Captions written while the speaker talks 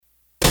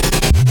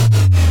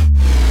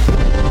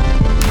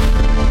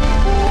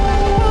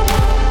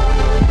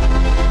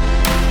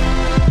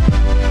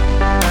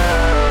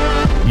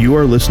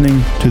are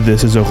listening to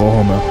This is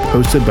Oklahoma,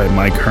 hosted by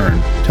Mike Hearn,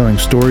 telling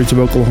stories of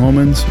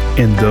Oklahomans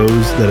and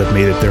those that have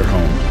made it their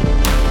home.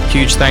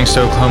 Huge thanks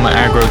to Oklahoma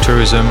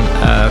Agro-Tourism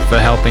for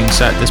helping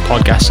set this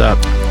podcast up.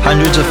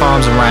 Hundreds of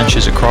farms and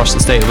ranches across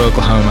the state of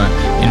Oklahoma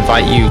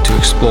invite you to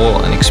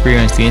explore and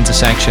experience the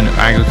intersection of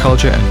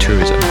agriculture and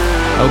tourism.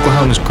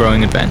 Oklahoma's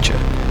growing adventure.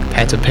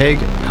 Pet a pig,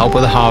 help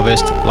with a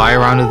harvest, lie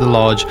around at the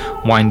lodge,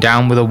 wind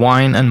down with a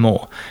wine, and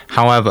more.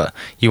 However,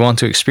 you want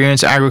to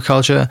experience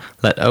agriculture?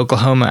 Let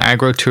Oklahoma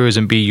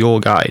Agro-Tourism be your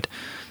guide.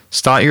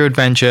 Start your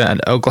adventure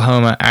at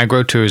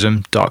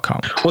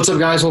oklahomaagrotourism.com. What's up,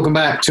 guys? Welcome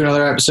back to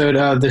another episode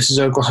of This is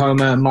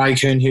Oklahoma. Mike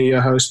Hearn here,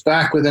 your host,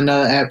 back with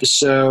another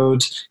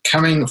episode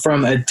coming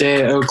from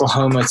Adair,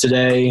 Oklahoma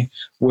today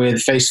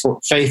with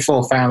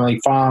Faithful Family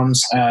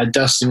Farms.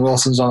 Dustin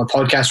Wilson's on the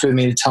podcast with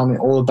me to tell me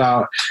all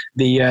about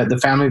the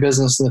family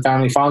business and the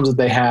family farms that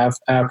they have.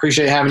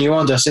 Appreciate having you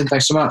on, Dustin.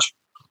 Thanks so much.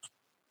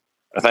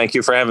 Thank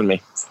you for having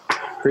me.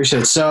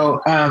 Appreciate it.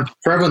 So,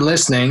 for everyone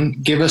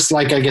listening, give us,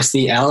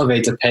 the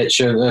elevator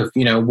pitch of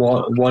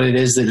what it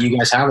is that you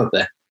guys have up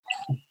there.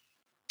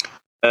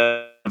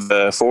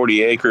 The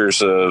 40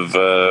 acres of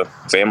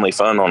family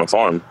fun on a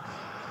farm.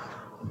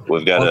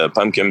 We've got a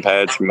pumpkin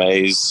patch,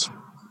 maze,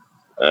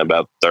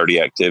 about 30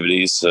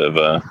 activities of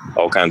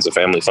all kinds of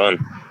family fun.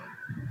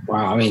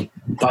 Wow. I mean,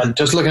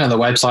 just looking at the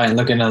website and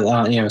looking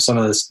at some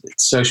of the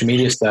social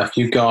media stuff,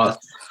 you've got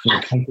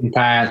pumpkin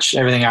patch,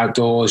 everything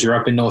outdoors. You're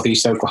up in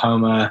Northeast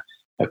Oklahoma.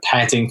 A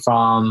petting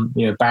farm,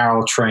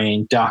 barrel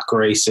train, duck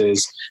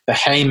races. The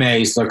hay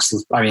maze looks,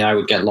 I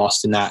would get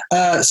lost in that.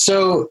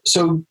 So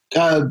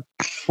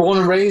born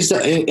and raised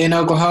in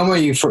Oklahoma, are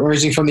you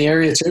originally from the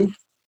area too?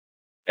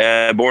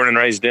 Born and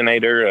raised in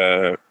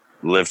Adair.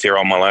 Lived here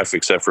all my life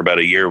except for about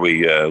a year.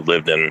 We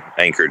lived in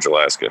Anchorage,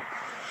 Alaska.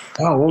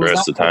 Oh, what was the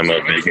rest of the time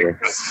I've been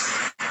here.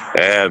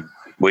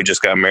 We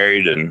just got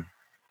married and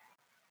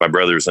my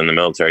brother's in the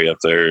military up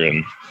there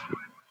and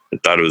I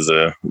thought it was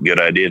a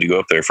good idea to go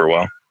up there for a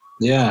while.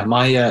 Yeah,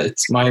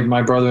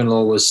 my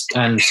brother-in-law was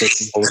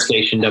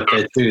stationed up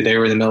there too. They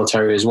were in the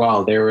military as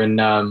well. They were in,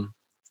 I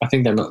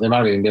think they might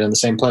have even been in the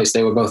same place.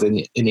 They were both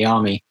in the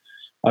army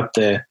up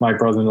there. My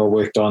brother-in-law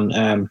worked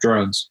on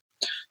drones,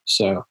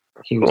 so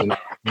he was.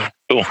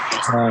 Cool.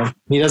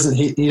 He doesn't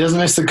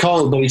miss the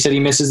cold, but he said he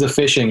misses the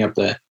fishing up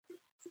there.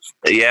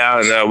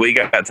 Yeah, no, we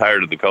got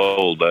tired of the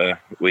cold.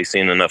 We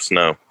seen enough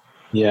snow.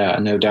 Yeah,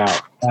 no doubt.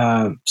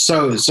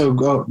 So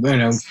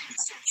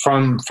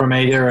from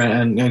Adair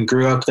and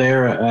grew up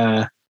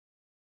there.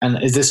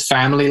 And is this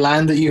family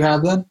land that you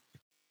have then?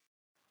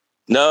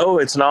 No,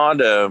 it's not.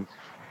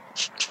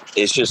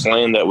 It's just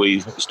land that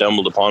we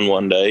stumbled upon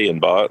one day and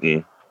bought,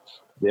 and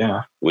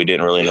we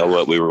didn't really know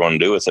what we were going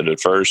to do with it at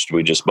first.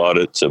 We just bought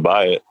it to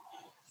buy it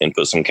and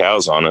put some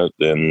cows on it,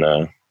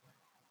 and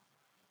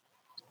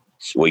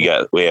we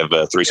have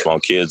 3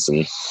 small kids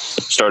and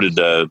started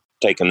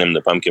taking them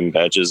to pumpkin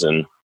patches,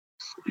 and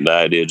the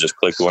idea just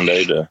clicked one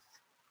day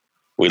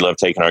we love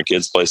taking our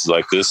kids places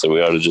like this, so we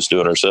ought to just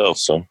do it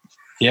ourselves. So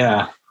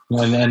yeah,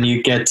 and then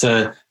you get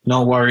to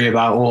not worry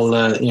about all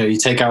the you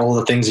take out all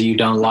the things that you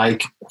don't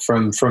like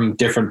from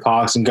different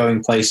parks and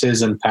going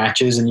places and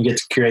patches, and you get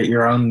to create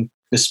your own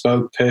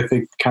bespoke,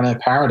 perfect kind of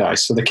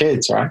paradise for the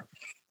kids, right?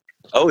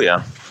 Oh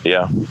yeah.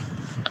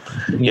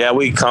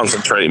 We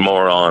concentrate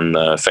more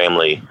on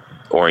family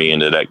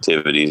oriented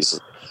activities,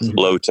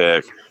 low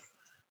tech.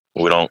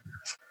 We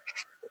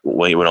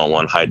don't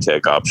want high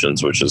tech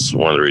options, which is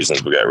one of the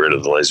reasons we got rid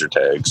of the laser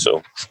tag.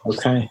 So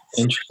okay,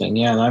 interesting.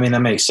 Yeah,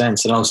 that makes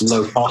sense, and also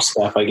low cost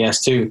stuff, I guess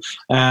too.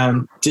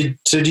 Did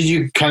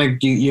you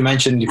you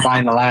mentioned you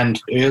buying the land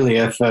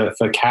earlier for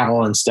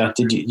cattle and stuff?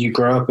 Did you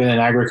grow up in an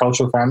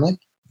agricultural family?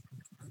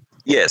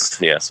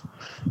 Yes.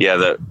 Yeah,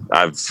 that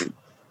I've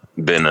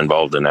been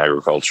involved in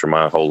agriculture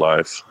my whole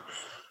life.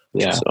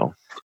 Yeah. So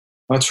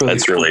that's cool.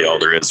 Really all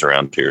there is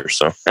around here.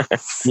 So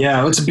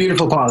yeah, it's a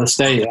beautiful part of the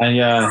state.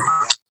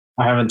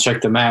 I haven't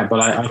checked the map,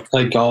 but I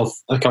played golf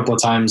a couple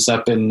of times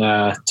up in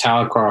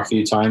Tahlequah a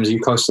few times. Are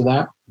you close to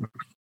that?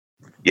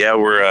 Yeah,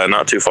 we're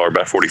not too far,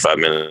 about 45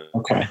 minutes.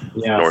 Okay,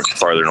 yeah.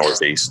 Farther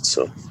northeast.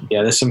 So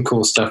yeah, there's some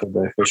cool stuff up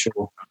there for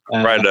sure.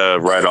 Right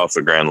off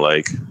the Grand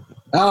Lake.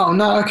 Oh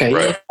no, okay.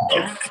 Right.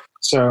 Yeah.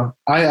 So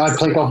I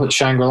played golf at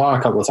Shangri-La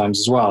a couple of times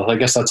as well. I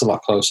guess that's a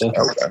lot closer.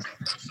 Okay.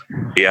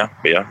 Yeah.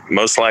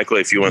 Most likely,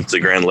 if you went to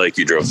Grand Lake,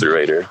 you drove through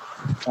Adair.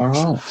 All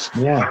right.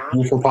 Yeah,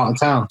 beautiful part of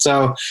town.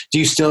 So, do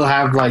you still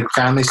have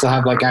family still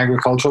have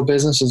agricultural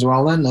business as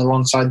well then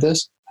alongside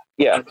this?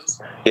 Yeah,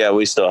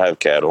 we still have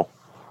cattle.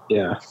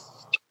 Yeah,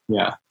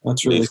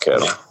 that's really cool.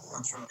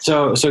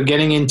 Cattle. So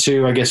getting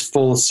into I guess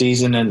full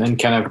season and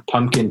kind of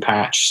pumpkin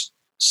patch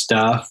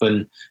stuff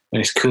and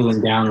it's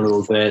cooling down a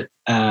little bit.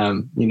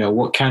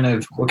 What kind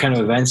of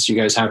events do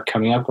you guys have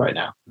coming up right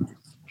now?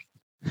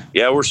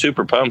 Yeah, we're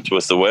super pumped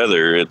with the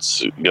weather.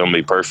 It's going to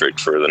be perfect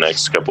for the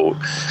next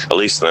at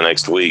least the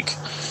next week.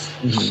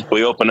 Mm-hmm.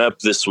 We open up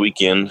this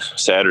weekend,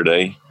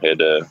 Saturday,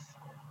 then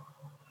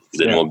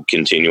we'll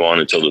continue on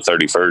until the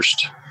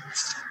 31st.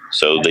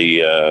 So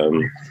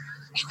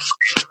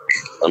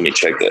let me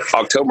check that.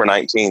 October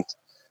 19th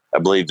I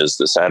believe is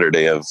the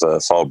Saturday of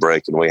fall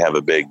break, and we have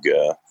a big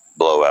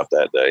blowout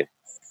that day.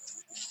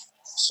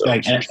 So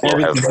Like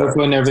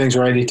everything's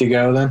ready to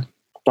go then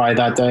by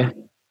that day.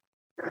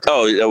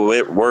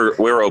 Oh,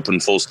 we're open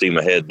full steam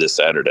ahead this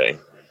Saturday.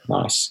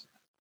 Nice.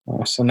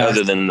 And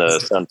other than the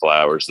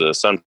sunflowers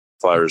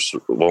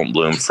won't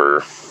bloom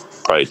for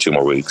probably 2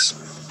 more weeks.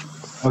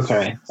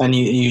 Okay, and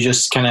you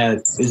just kind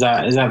of is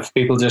that for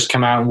people to just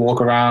come out and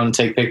walk around and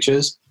take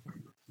pictures?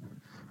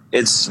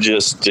 It's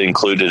just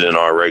included in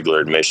our regular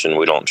admission.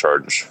 We don't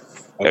charge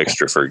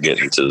extra for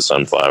getting to the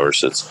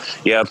sunflowers.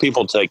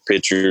 People take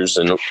pictures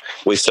and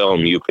we sell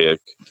them U-Pick.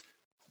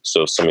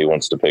 So if somebody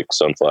wants to pick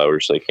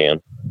sunflowers, they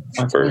can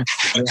for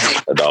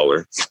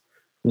 $1.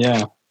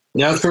 Yeah,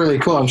 that's really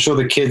cool. I'm sure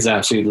the kids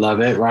absolutely love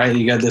it, right?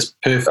 You got this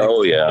perfect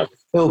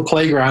little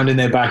playground in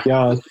their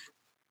backyard.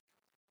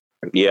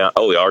 Yeah.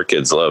 Oh, our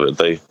kids love it.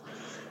 They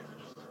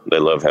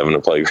love having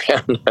a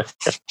playground.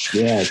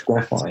 Yeah,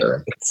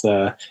 definitely.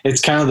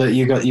 It's kind of that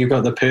you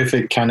got the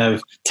perfect kind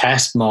of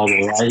test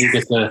model, right? You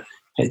get to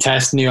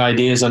test new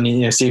ideas on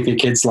see if your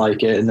kids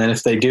like it, and then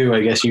if they do, I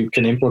guess you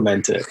can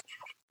implement it.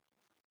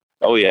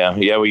 Oh yeah.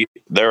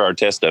 They're our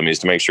test dummies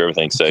to make sure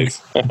everything's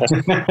safe.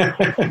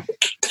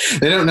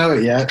 They don't know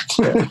it yet.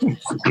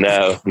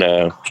 No.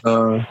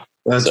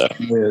 That's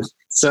weird.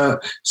 So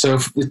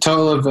the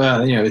total of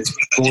it's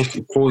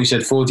 40. You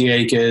said 40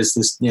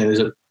 acres. There's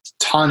a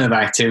ton of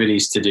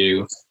activities to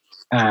do.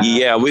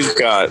 We've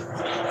got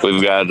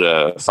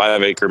a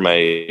 5 acre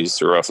maze,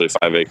 or roughly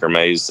 5 acre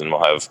maze, and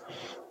we'll have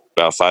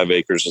about 5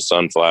 acres of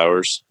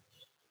sunflowers.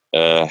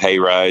 Hay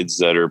rides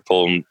that are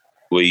pulling.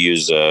 We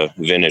use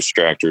vintage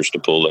tractors to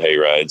pull the hay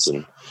rides,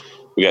 and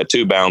we got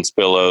 2 bounce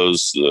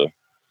pillows, the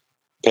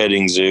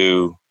petting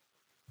zoo,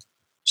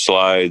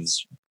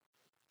 slides,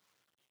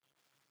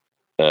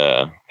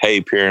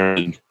 hay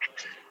pyramid,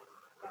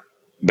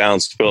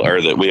 bounce pillow,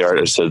 or that we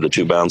already said the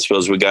 2 bounce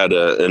pillows. We got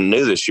and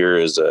new this year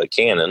is a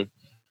cannon.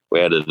 We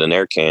added an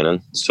air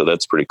cannon, so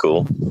that's pretty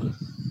cool.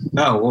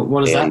 Oh,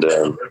 what is that?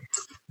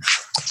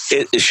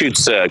 It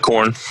shoots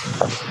corn.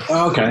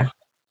 Oh, okay.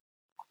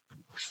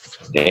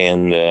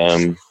 And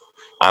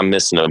I'm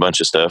missing a bunch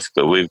of stuff,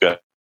 but we've got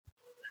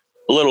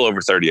a little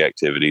over 30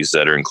 activities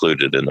that are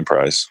included in the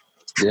price.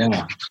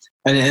 Yeah.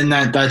 And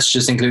that's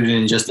just included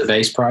in just the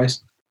base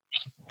price?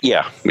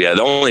 Yeah.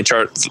 The only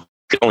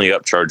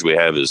upcharge we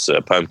have is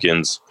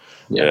pumpkins,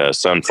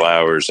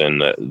 sunflowers,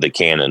 and the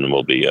cannon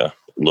will be a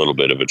little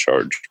bit of a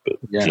charge, but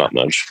not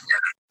much.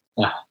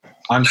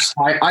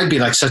 I'd be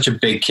like such a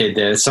big kid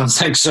there. It sounds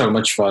like so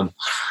much fun.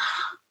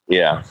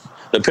 Yeah.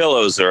 The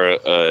pillows are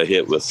a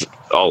hit with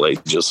all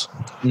ages.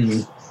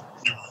 Mm-hmm.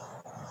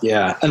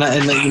 Yeah. And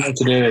what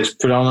to do is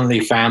predominantly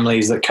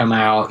families that come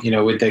out,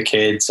 with their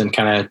kids, and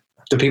kind of,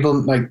 do people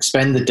like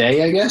spend the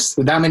day, I guess,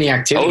 with that many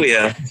activities? Oh,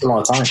 yeah. It's a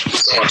lot of time.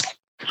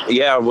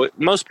 Yeah.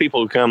 Most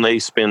people who come, they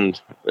spend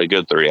a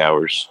good 3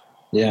 hours.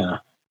 Yeah.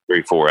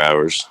 3-4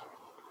 hours.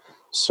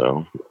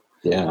 So.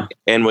 Yeah.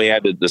 And we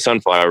added the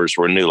sunflowers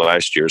were new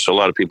last year. So a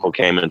lot of people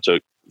came and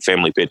took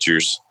family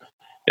pictures,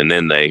 and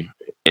then they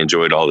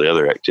enjoyed all the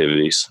other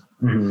activities.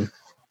 Mm-hmm.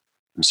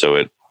 So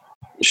it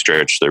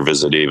stretched their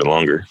visit even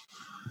longer.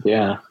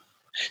 Yeah.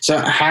 So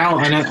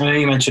I know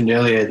you mentioned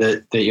earlier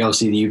that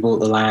you bought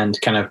the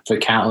land kind of for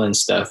cattle and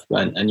stuff,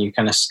 and you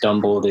kind of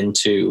stumbled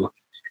into,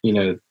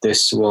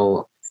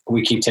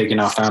 we keep taking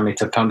our family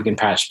to pumpkin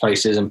patch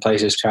places and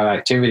places to have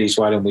activities.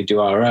 Why don't we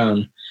do our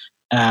own?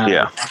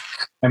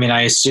 I mean,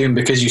 I assume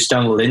because you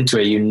stumbled into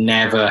it, you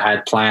never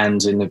had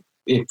plans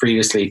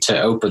previously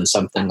to open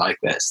something like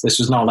this. This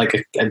was not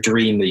like a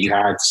dream that you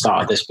had to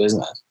start this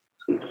business.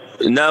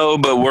 No,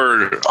 but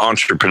we're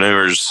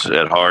entrepreneurs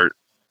at heart.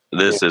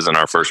 This isn't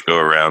our first go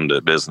around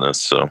at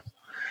business, so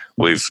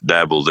we've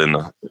dabbled in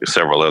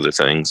several other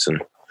things,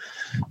 and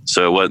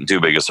so it wasn't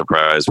too big a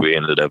surprise we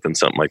ended up in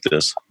something like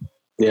this.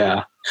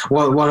 Yeah.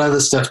 What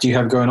other stuff do you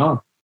have going on?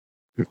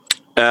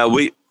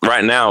 We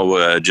right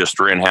now just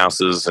rent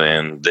houses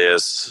and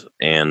this,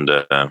 and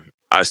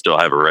I still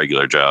have a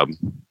regular job.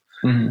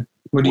 Mm-hmm.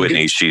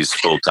 Whitney, she's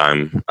full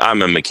time.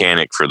 I'm a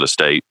mechanic for the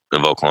state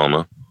of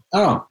Oklahoma.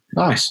 Oh,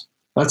 nice.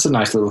 That's a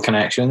nice little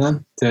connection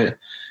then.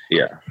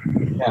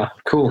 Yeah,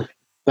 cool.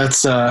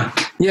 That's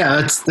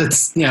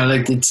that's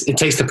it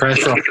takes the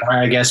pressure off,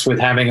 I guess, with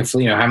having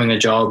a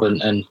job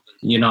and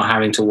you're not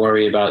having to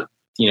worry about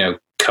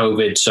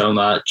COVID so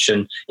much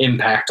and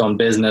impact on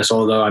business.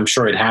 Although I'm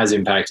sure it has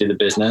impacted the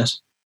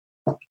business.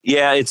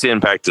 Yeah, it's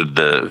impacted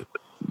the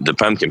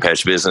pumpkin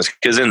patch business,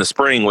 because in the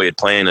spring we had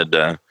planted,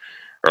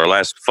 or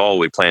last fall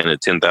we planted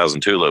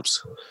 10,000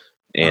 tulips,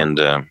 and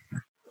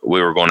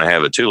we were going to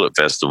have a tulip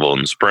festival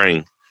in the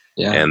spring.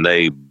 Yeah. And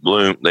they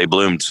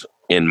bloomed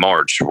in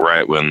March,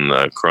 right when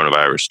the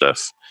coronavirus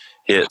stuff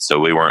hit. So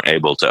we weren't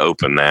able to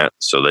open that.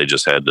 So they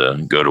just had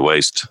to go to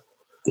waste.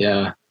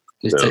 Yeah.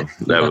 So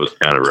that was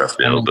kind of a rough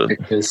deal. But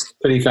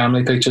pretty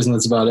family pictures, and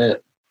that's about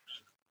it.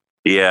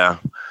 Yeah.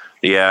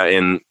 Yeah.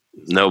 And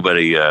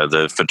nobody,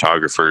 the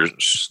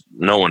photographers,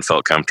 no one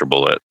felt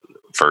comfortable at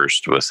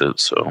first with it.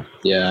 So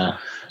yeah.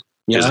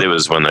 Because it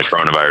was when the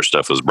coronavirus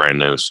stuff was brand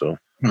new. So.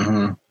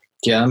 Mm-hmm.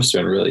 Yeah, that must have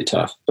been really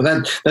tough.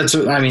 But that's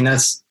an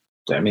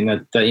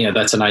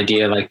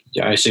idea. Like,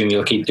 I assume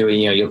you'll keep doing,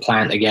 you'll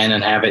plant again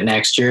and have it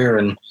next year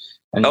and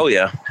oh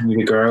yeah,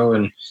 to grow.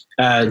 And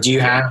do you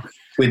have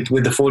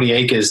with the 40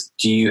 acres?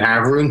 Do you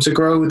have room to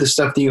grow with the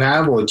stuff that you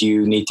have, or do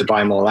you need to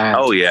buy more land?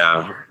 Oh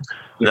yeah.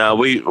 No,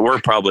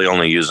 we're probably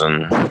only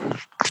using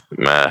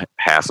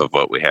half of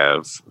what we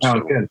have. Oh,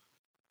 good.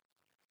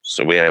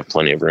 So we have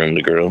plenty of room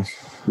to grow.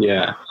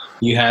 Yeah,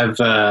 you have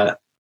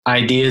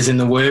ideas in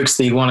the works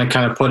that you want to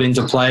kind of put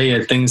into play,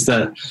 or things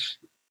that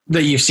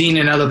you've seen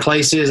in other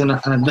places and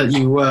that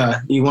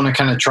you want to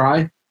kind of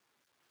try.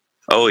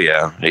 Oh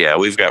yeah.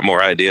 We've got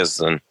more ideas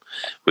than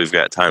we've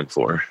got time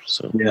for.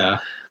 So yeah,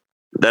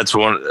 that's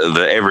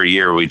every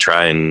year we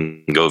try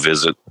and go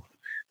visit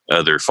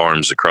other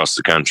farms across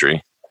the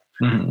country,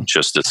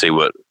 just to see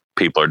what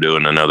people are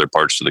doing in other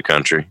parts of the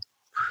country.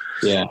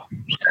 Yeah.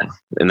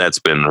 And that's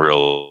been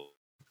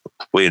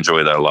we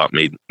enjoy that a lot,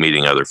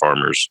 meeting other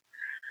farmers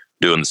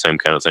doing the same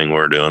kind of thing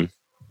we're doing.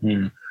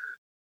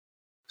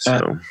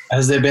 So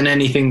has there been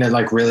anything that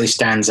like really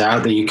stands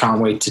out that you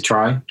can't wait to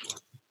try?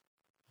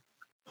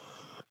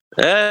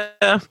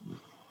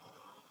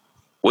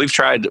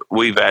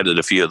 We've added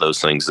a few of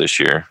those things this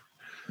year.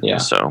 Yeah.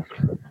 So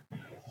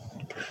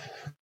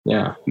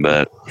yeah,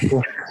 but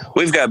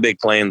we've got big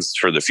plans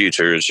for the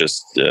future. It's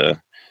just, you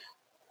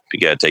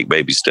got to take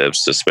baby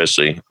steps,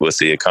 especially with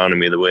the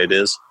economy the way it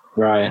is.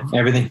 Right.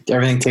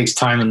 Everything takes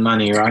time and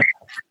money, right?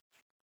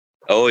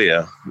 Oh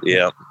yeah.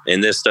 Yeah.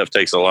 And this stuff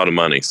takes a lot of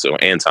money.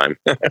 And time.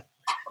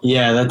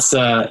 Yeah. That's,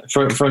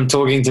 from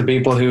talking to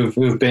people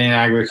who've been in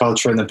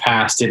agriculture in the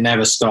past, it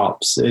never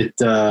stops. It,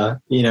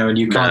 and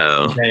you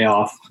can't pay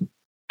off.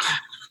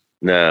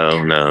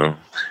 No.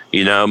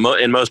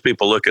 And most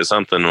people look at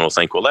something and will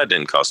think, well, that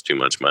didn't cost too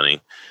much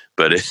money,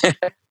 but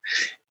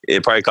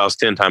it probably costs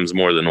 10 times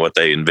more than what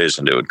they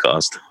envisioned it would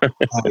cost. Oh,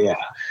 yeah.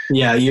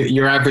 Yeah.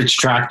 Your average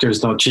tractor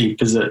is not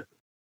cheap, is it?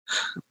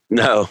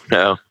 No.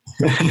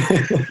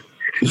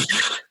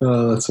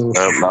 Oh, that's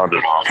awesome. Not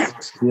at all.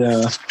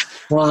 Yeah.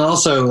 Well, and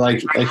also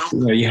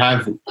you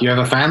have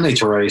a family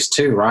to raise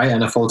too, right?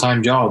 And a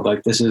full-time job.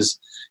 Like this is,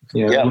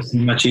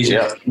 much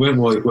easier. Yeah. We're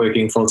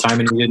working full-time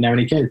and you didn't have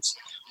any kids.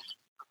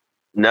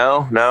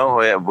 No.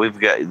 We've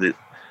got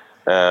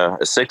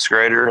a sixth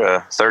grader,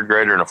 a third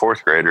grader, and a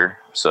fourth grader.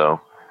 So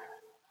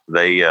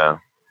we've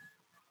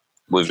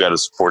got to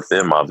support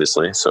them,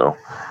 obviously. So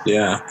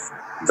yeah,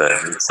 but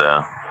it's,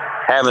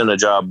 having a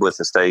job with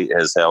the state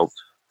has helped,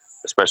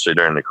 especially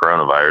during the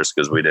coronavirus,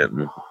 because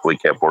we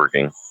kept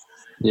working.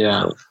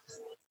 Yeah, so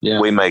yeah.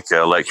 We make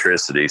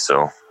electricity,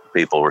 so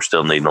people were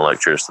still needing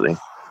electricity.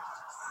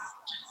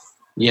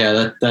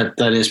 Yeah,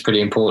 that is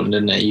pretty important,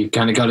 isn't it? You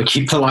kind of got to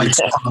keep the lights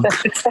on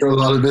for a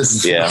lot of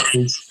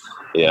businesses.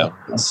 Yeah.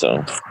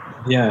 So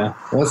yeah,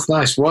 that's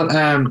nice. What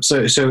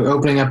so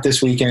opening up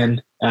this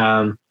weekend,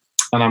 and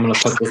I'm going to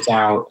put this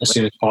out as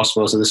soon as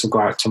possible, so this will go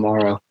out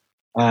tomorrow.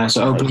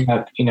 So opening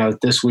up,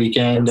 this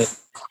weekend,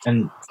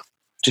 and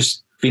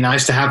just be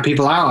nice to have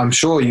people out. I'm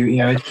sure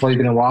it's probably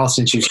been a while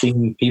since you've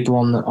seen people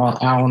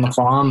out on the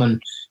farm,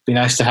 and be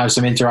nice to have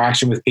some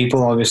interaction with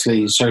people.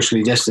 Obviously,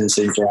 socially distanced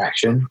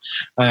interaction.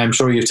 And I'm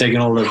sure you've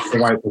taken all the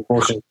right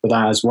precautions for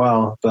that as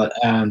well. But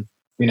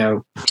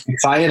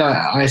excited,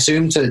 I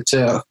assume,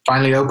 to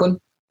finally open.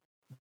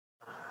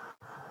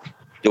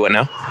 Do what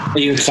now? Are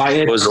you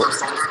excited?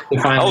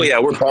 Oh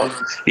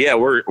yeah,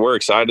 we're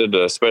excited,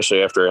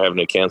 especially after having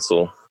to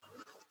cancel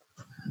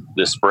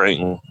this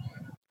spring.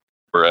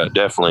 We're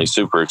definitely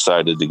super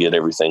excited to get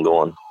everything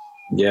going.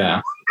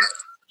 Yeah.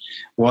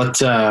 What's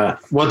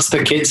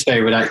the kids'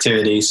 favorite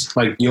activities?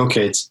 Like your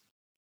kids?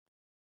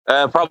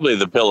 Probably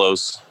the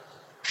pillows.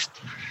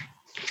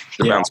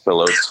 The bounce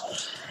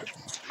pillows.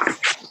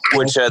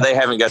 Which they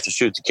haven't got to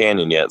shoot the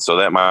canyon yet, so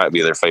that might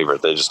be their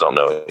favorite. They just don't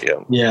know it yet.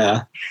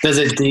 Yeah.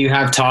 Do you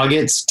have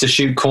targets to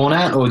shoot corn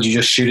at, or do you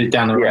just shoot it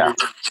down the road?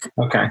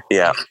 Yeah. Okay.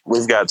 Yeah,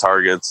 we've got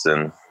targets,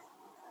 and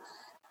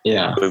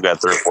we've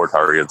got 3 or 4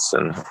 targets,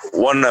 and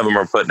one of them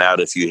are putting out,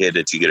 if you hit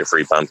it, you get a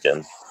free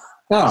pumpkin.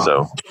 Oh.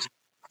 So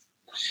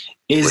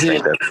is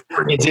it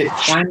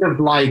kind of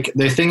like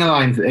the thing that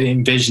I'm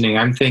envisioning?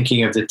 I'm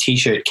thinking of the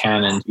T-shirt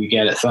cannon you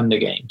get at Thunder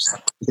Games.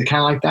 Is it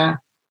kind of like that?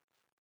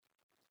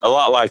 A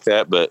lot like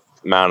that, but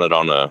mounted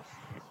on a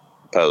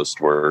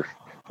post where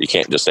you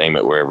can't just aim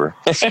it wherever.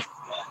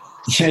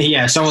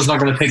 Yeah, someone's not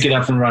going to pick it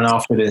up and run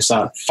off with it.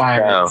 So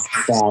fire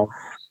it.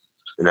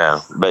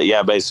 No, but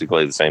yeah,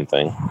 basically the same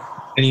thing.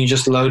 And you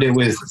just load it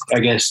with,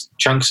 I guess,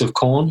 chunks of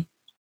corn?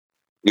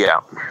 Yeah.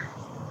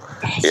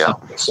 Yeah.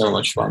 So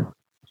much fun.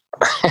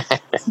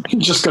 You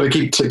just got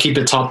to keep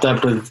it topped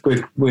up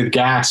with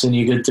gas, and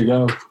you're good to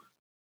go.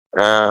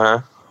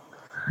 Uh-huh.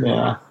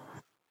 Yeah.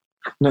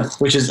 No,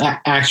 which is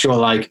actual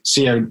like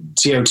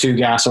CO2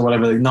 gas or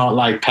whatever, not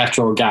like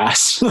petrol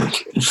gas.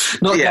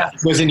 Not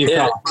gas goes in your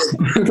car.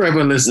 For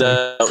everyone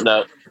listening.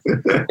 No.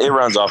 It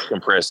runs off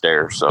compressed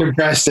air. So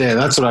compressed air.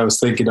 That's what I was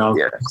thinking of.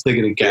 Yeah. I was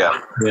thinking of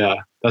gas. Yeah.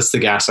 That's the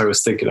gas I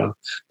was thinking of.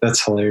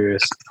 That's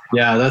hilarious.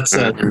 Yeah, that's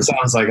it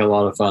sounds like a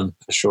lot of fun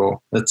for sure.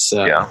 That's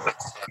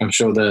I'm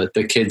sure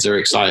the kids are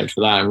excited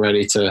for that and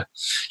ready to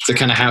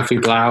kind of have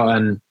people out.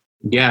 And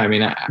yeah, I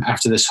mean,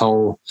 after this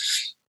whole,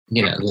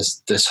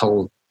 this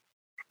whole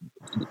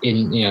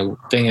thing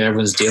that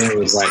everyone's dealing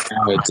with right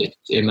now,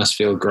 it must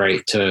feel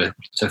great to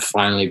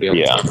finally be able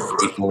to talk to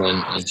people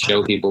and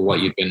show people what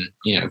you've been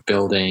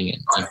building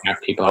and have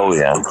people. Oh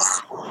yeah,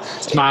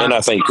 and I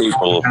think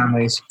people.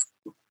 Families.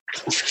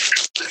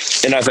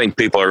 And I think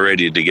people are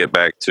ready to get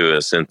back to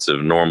a sense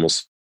of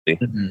normalcy.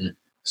 Mm-hmm.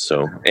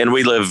 So, and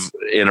we live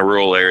in a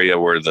rural area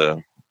where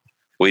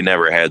we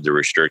never had the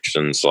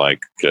restrictions like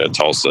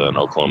Tulsa and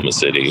Oklahoma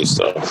City.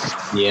 So,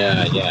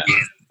 yeah.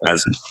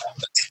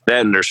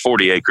 Then there's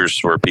 40 acres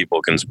where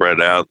people can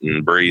spread out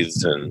and breathe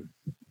and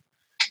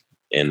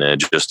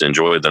just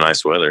enjoy the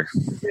nice weather.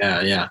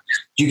 Yeah.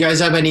 Do you guys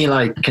have any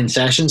like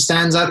concession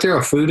stands out there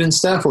or food and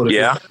stuff? Or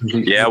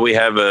yeah, we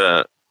have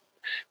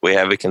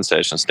a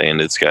concession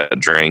stand. It's got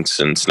drinks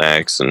and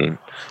snacks and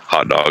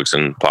hot dogs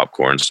and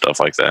popcorn and stuff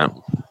like that.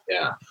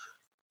 Yeah.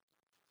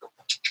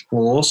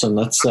 Well, awesome.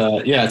 That's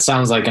it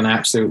sounds like an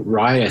absolute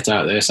riot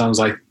out there. Sounds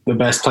like the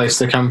best place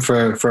to come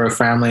for a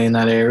family in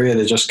that area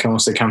that just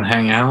wants to come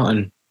hang out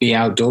and be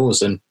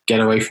outdoors and get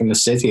away from the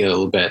city a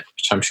little bit,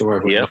 which I'm sure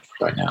everyone does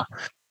right now.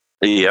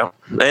 Yeah.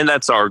 And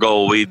that's our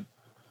goal.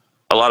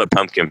 A lot of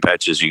pumpkin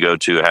patches you go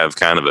to have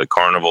kind of a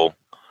carnival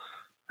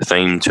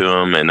theme to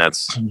them, and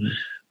that's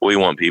we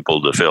want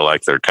people to feel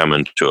like they're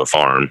coming to a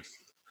farm.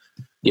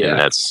 Yeah. And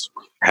that's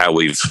how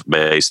we've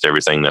based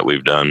everything that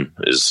we've done,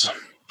 is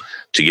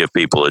to give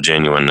people a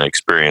genuine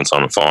experience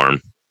on a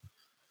farm.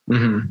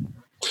 Mm-hmm.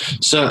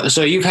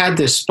 So you've had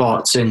this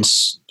spot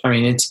since,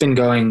 it's been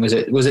going, was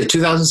it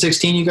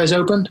 2016 you guys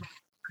opened?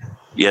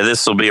 Yeah,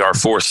 this will be our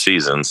fourth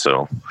season.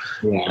 So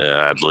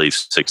I believe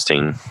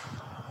 16.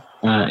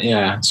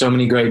 So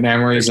many great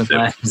memories and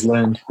lessons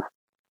learned.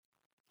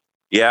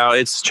 Yeah,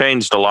 it's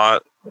changed a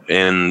lot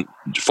in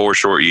 4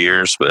 short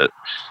years, but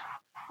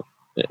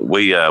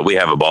we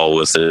have a ball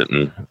with it,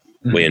 and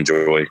we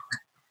enjoy.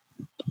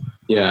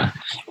 Yeah,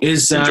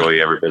 enjoy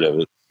every bit of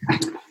it.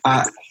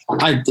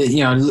 I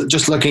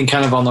just looking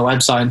kind of on the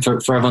website, and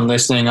for everyone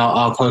listening,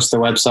 I'll post the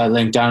website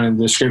link down in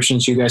the description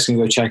so you guys can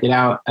go check it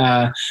out.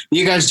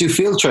 You guys do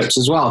field trips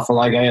as well for,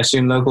 like, I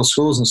assume, local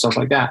schools and stuff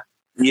like that.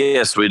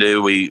 Yes, we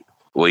do. We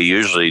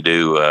usually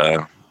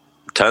do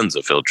tons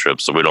of field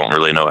trips, so we don't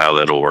really know how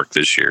that'll work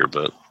this year,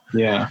 but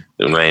it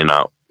may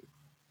not.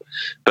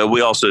 But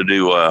we also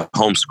do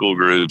homeschool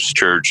groups,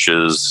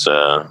 churches,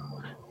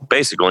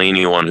 basically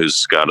anyone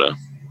who's got a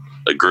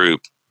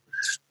group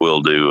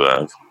will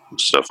do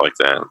stuff like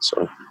that.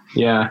 So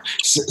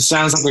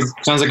sounds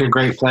like a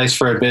great place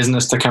for a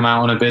business to come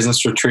out on a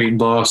business retreat and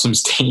blow off some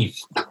steam.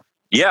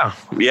 Yeah,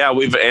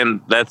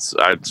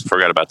 I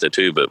forgot about that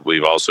too, but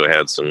we've also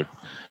had some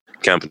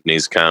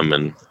companies come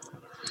and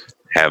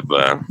have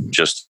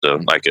just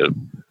like a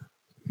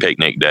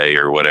picnic day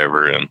or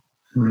whatever,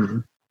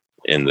 and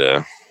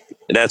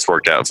that's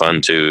worked out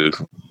fun too.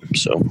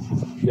 So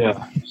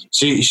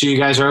so you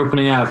guys are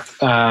opening up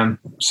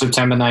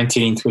September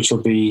 19th, which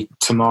will be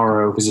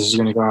tomorrow because this is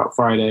going to go out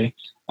Friday.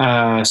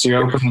 So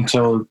you're open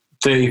until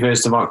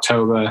 31st of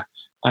October.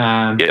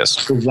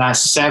 Yes. Is that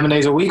 7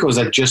 days a week, or is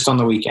that just on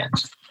the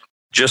weekends?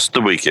 Just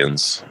the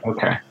weekends.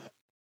 Okay.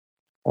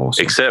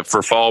 Awesome. Except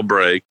for fall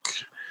break,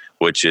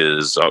 which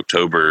is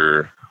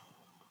October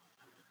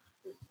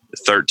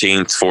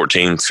 13th,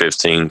 14th,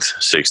 15th,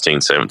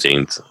 16th,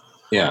 17th.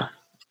 Yeah.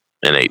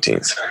 And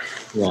 18th.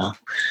 Yeah.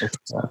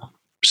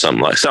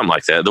 Something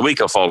like that. The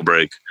week of fall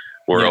break,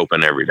 we're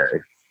open every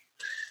day.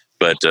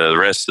 But the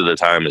rest of the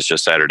time is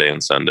just Saturday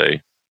and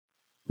Sunday.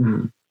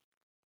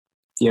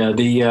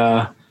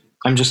 Yeah,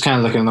 I'm just kind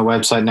of looking on the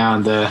website now,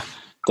 and the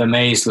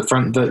maze,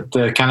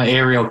 the kind of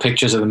aerial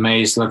pictures of the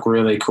maze look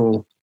really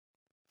cool.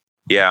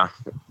 Yeah.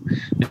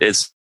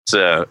 It's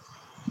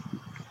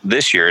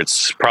this year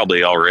it's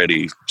probably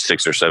already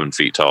 6 or 7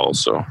 feet tall,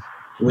 so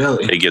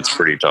really it gets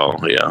pretty tall.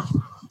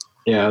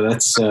 Yeah,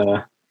 that's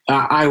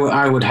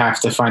I would have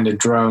to find a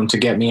drone to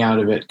get me out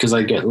of it, because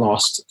I'd get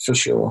lost for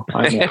sure.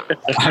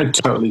 I'd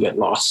totally get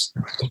lost.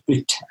 It'd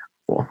be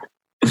terrible.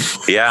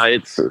 Yeah,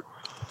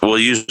 we'll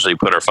usually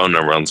put our phone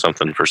number on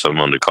something for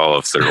someone to call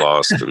if they're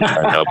lost and try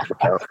and help them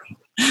out.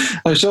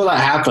 I'm sure that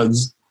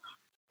happens.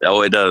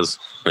 Oh, it does.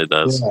 It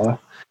does. Yeah.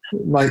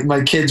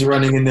 My kid's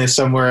running in there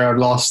somewhere. I'm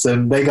lost,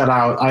 and they got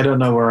out. I don't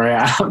know where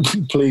I am.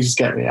 Please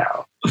get me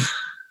out.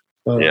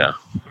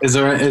 Is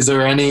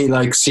there any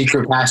like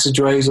secret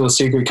passageways or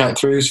secret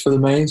cut-throughs for the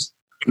maze?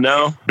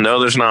 No,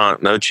 there's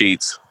not. No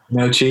cheats.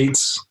 No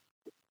cheats?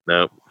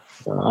 Nope.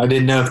 I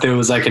didn't know if there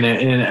was like an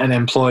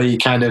employee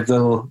kind of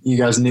little,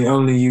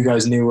 only you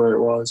guys knew where it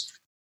was.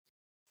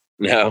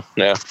 No.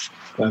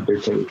 That'd be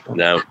pretty cool.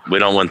 No, we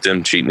don't want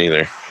them cheating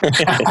either.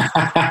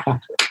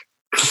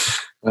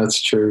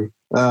 That's true.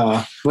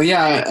 Well,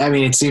 yeah, I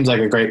mean, it seems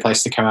like a great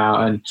place to come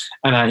out, and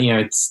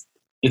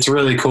it's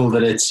really cool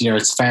that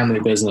it's family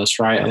business,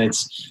 right? And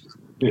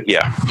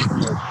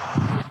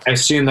I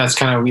assume that's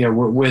kind of,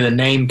 where the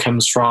name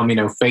comes from,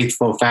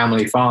 Faithful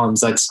Family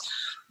Farms. That's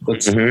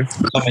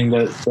something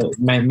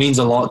that means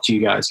a lot to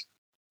you guys.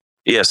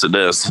 Yes, it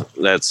does.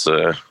 That's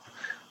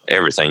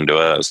everything to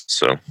us.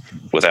 So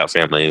without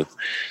family,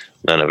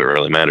 none of it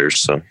really matters.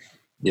 So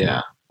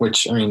yeah,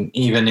 which, I mean,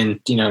 even in,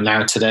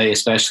 now today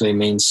especially,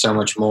 means so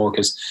much more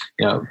because,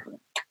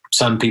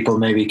 some people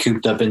may be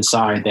cooped up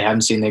inside. They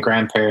haven't seen their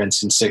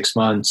grandparents in 6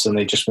 months and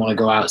they just want to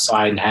go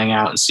outside and hang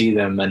out and see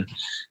them. And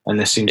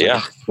this seems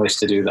like a place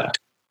to do that.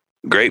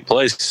 Great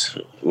place.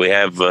 We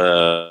have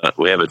a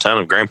ton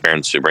of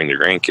grandparents who bring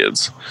their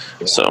grandkids.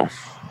 Yeah. So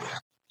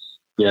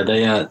yeah,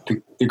 they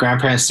the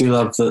grandparents do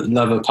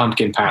love a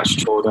pumpkin patch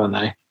tour, don't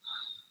they?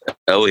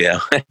 Oh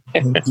yeah.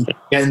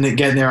 getting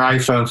their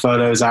iPhone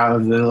photos out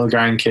of the little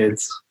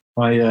grandkids.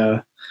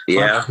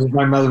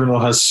 My mother-in-law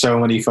has so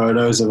many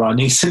photos of our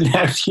niece and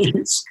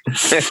nephews.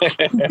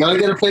 Gotta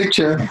get a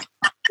picture.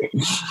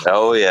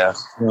 Oh yeah.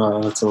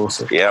 Oh, that's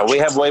awesome. Yeah, we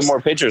have way more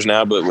pictures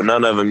now, but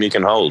none of them you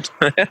can hold.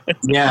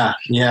 Yeah,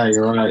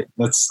 you're right.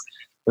 That's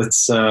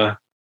I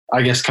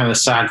guess kind of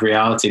sad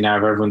reality now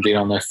of everyone being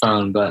on their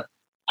phone. But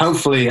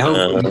hopefully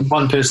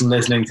one person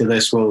listening to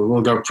this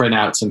will go print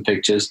out some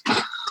pictures.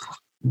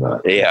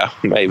 But yeah,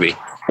 maybe.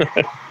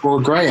 Well,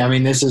 great. I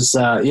mean, this is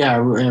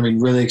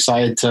really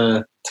excited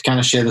to kind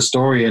of share the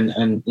story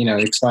and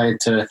excited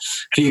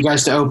for you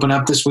guys to open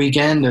up this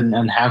weekend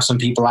and have some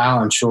people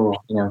out. I'm sure,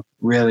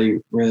 really,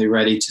 really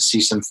ready to see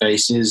some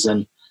faces.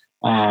 And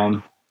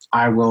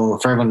I will,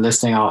 for everyone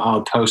listening,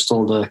 I'll post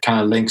all the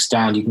kind of links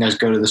down. You can guys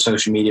go to the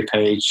social media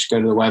page, go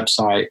to the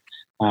website,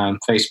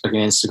 Facebook and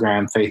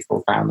Instagram,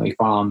 Faithful Family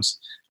Farms.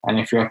 And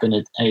if you're up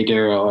in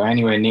Ada or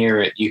anywhere near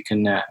it, you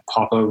can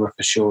pop over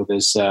for sure.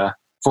 There's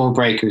Fall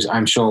Break, who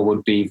I'm sure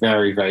would be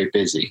very, very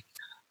busy.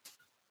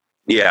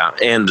 Yeah,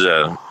 and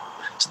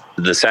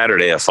the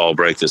Saturday of Fall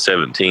Break, the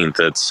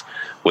 17th,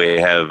 we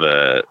have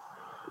a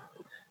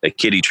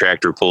kiddie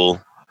tractor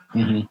pull.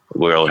 Mm-hmm.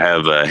 We'll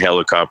have a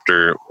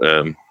helicopter.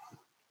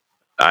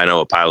 I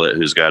know a pilot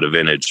who's got a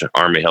vintage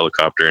Army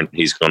helicopter, and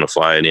he's going to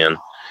fly it in.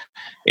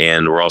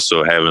 And we're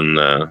also having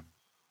the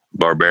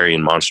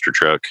Barbarian monster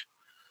truck.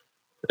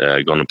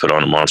 Going to put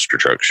on a monster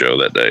truck show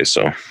that day.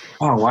 So.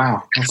 Oh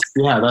wow!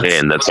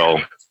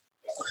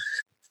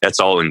 That's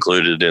all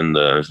included in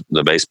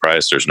the base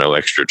price. There's no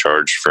extra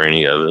charge for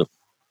any of it.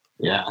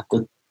 Yeah,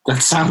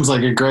 that sounds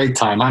like a great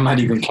time. I might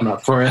even come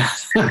up for it.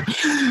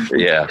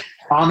 Yeah,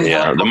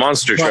 the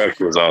monster truck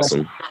was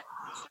awesome.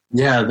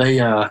 Yeah, they.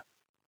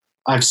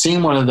 I've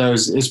seen one of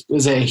those. Is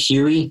it a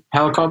Huey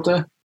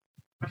helicopter?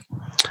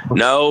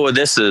 No,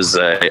 it's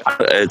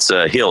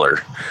a Hiller.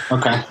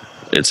 Okay.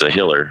 It's a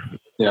Hiller.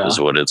 Yeah. Is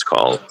what it's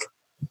called.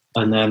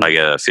 And then like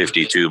a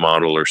 52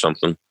 model or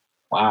something.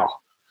 Wow.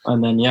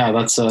 And then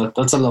that's a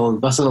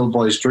little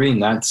boy's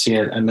dream, that to see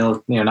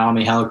an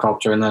Army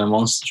helicopter and then a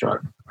monster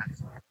truck.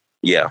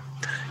 Yeah.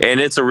 And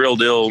it's a real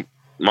deal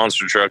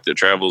monster truck that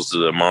travels to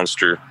the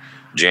Monster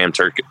Jam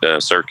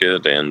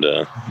circuit, and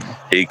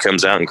he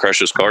comes out and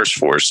crushes cars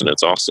for us, and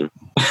it's awesome.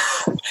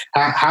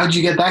 How'd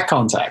you get that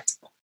contact?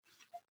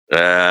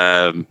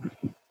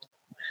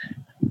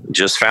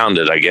 Just found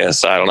it, I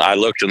guess. I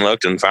looked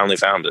and finally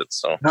found it.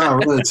 So. Oh,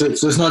 really? So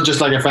it's not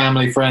just like a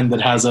family friend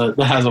that has a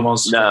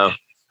monster.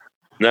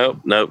 No.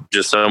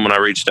 Just someone I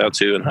reached out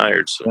to and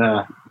hired. So.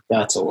 Yeah,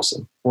 that's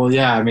awesome. Well,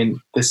 yeah. I mean,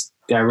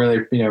 I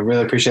really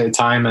appreciate the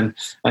time and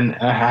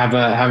have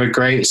a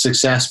great,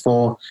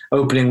 successful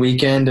opening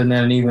weekend, and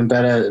then an even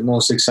better,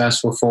 more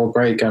successful Fall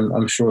Break.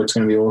 I'm sure it's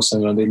going to be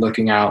awesome. I'll be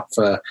looking out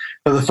for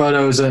the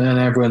photos and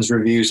everyone's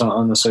reviews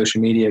on the social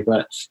media.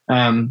 But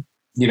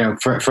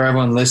for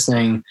everyone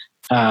listening,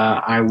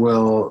 I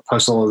will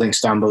post all the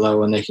links down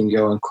below, and they can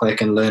go and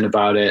click and learn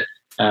about it.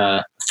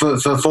 For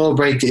Fall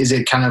Break, is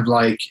it kind of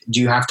like, do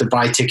you have to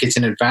buy tickets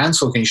in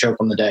advance, or can you show up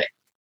on the day?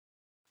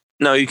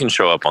 No, you can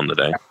show up on the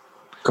day.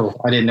 Cool.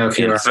 I didn't know if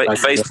you were.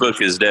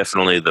 Facebook is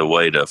definitely the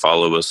way to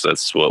follow us.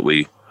 That's what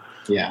we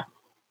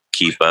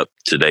keep up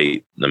to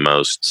date the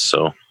most.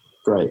 So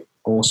great.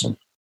 Awesome.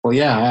 Well,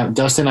 yeah,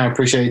 Dustin, I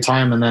appreciate your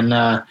time. And then,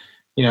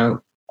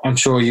 I'm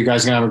sure you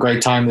guys are going to have a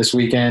great time this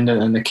weekend,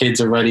 and the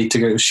kids are ready to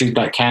go shoot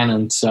that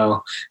cannon.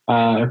 So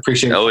I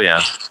appreciate it. Oh,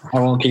 yeah.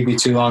 I won't keep you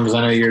too long because I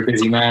know you're a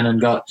busy man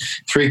and got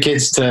 3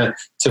 kids to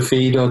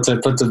feed or to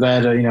put to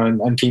bed,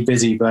 and keep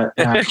busy. But,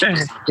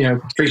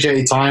 appreciate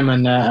your time,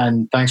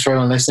 and thanks for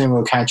everyone listening.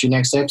 We'll catch you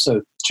next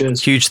episode.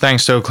 Cheers. Huge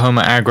thanks to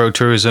Oklahoma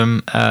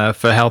Agro-Tourism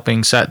for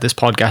helping set this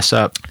podcast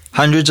up.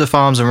 Hundreds of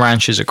farms and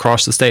ranches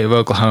across the state of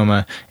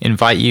Oklahoma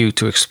invite you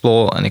to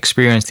explore and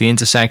experience the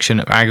intersection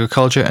of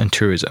agriculture and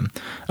tourism.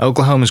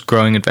 Oklahoma's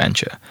growing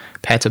adventure.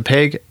 Pet a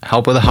pig,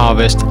 help with a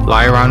harvest,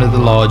 lie around at the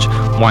lodge,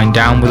 wind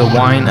down with a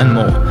wine, and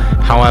more.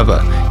 However,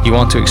 you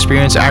want to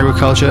experience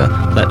agriculture?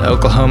 Let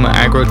Oklahoma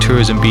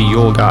Agro-Tourism be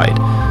your guide.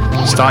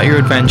 Start your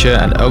adventure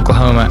at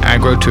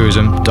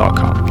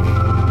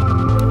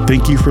oklahomaagrotourism.com.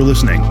 Thank you for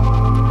listening.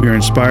 We are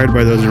inspired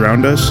by those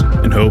around us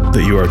and hope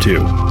that you are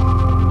too.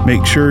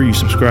 Make sure you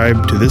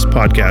subscribe to this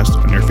podcast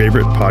on your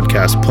favorite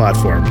podcast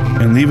platform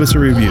and leave us a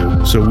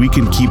review so we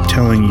can keep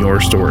telling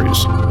your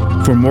stories.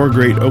 For more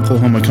great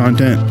Oklahoma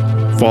content,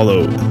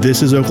 follow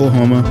This Is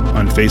Oklahoma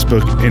on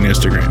Facebook and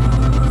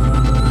Instagram.